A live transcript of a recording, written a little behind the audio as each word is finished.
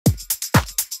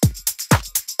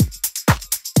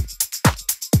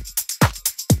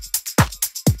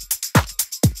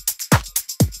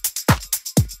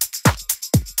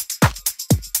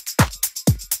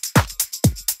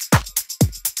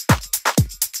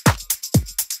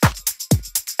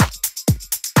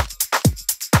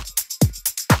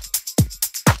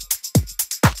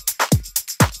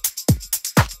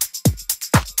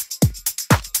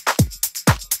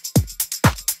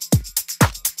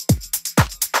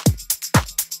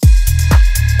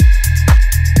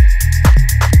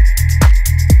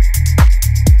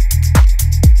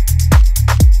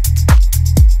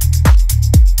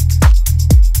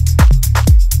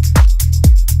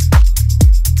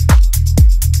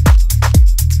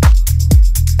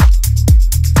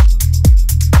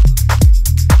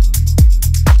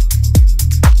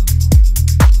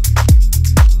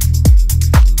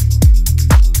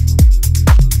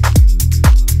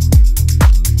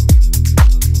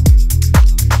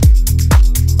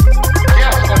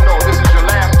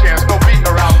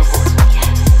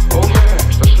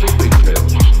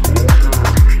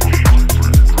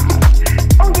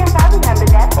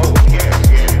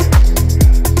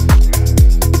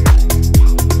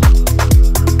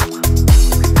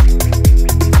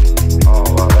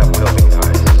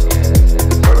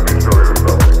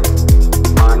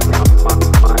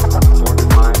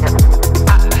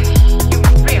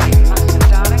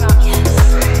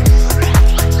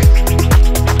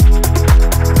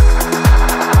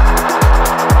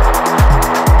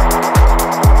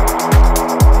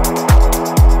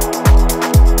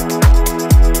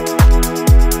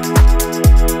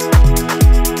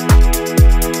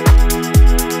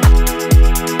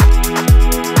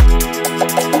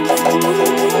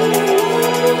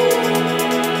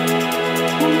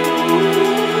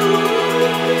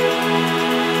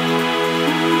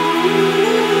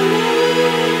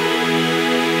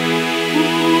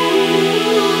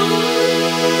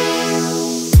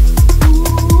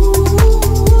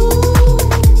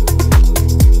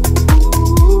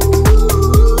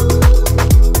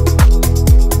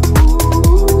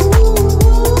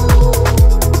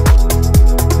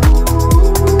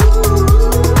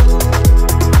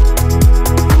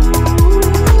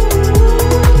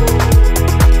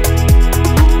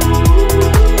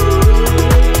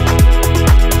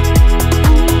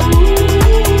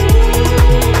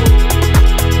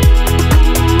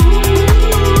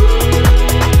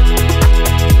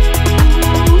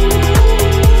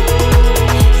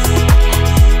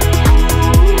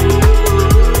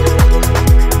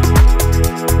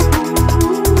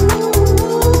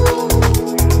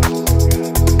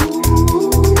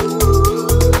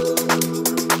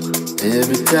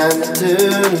time you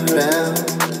turn around,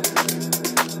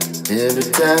 every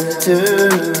time you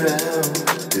turn around,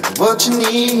 baby, what you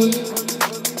need,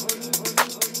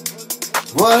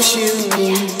 what you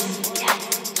need.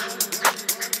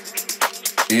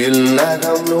 Feeling like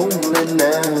I'm lonely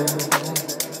now,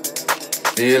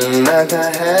 feeling like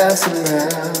I have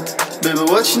somehow, baby,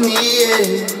 what you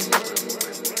need.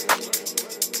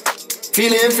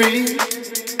 Feeling free,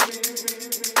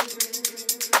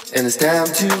 and it's time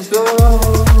to go,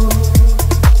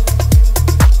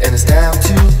 and it's time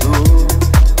to go,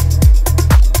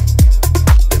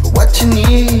 baby, what you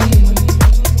need,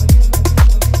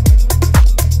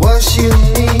 what you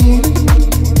need.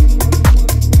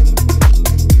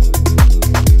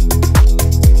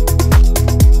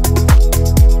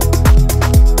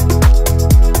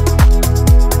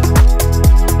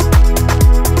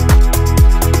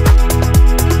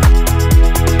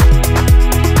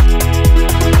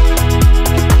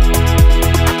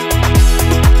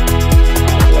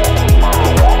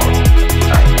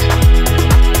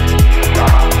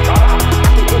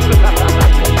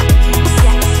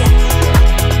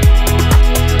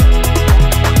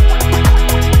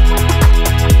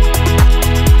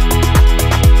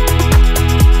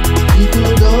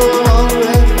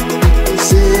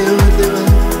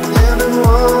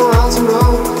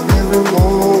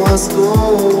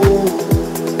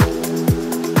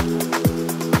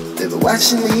 What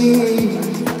you need,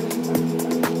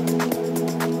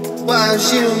 what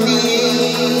you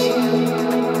need.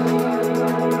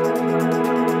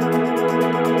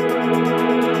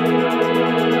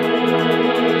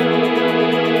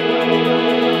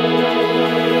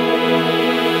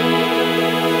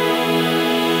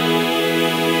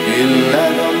 Feeling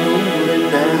like I'm moving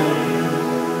now,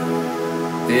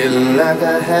 feeling like I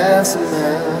have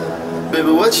somehow,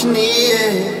 baby, what you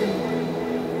need.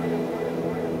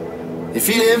 You're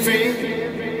feeling free,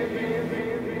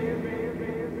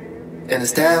 and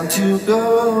it's time to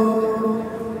go,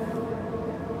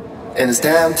 and it's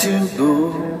time to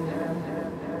go,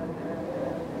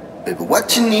 baby,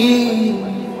 what you need,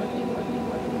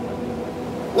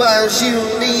 what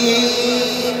you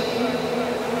need.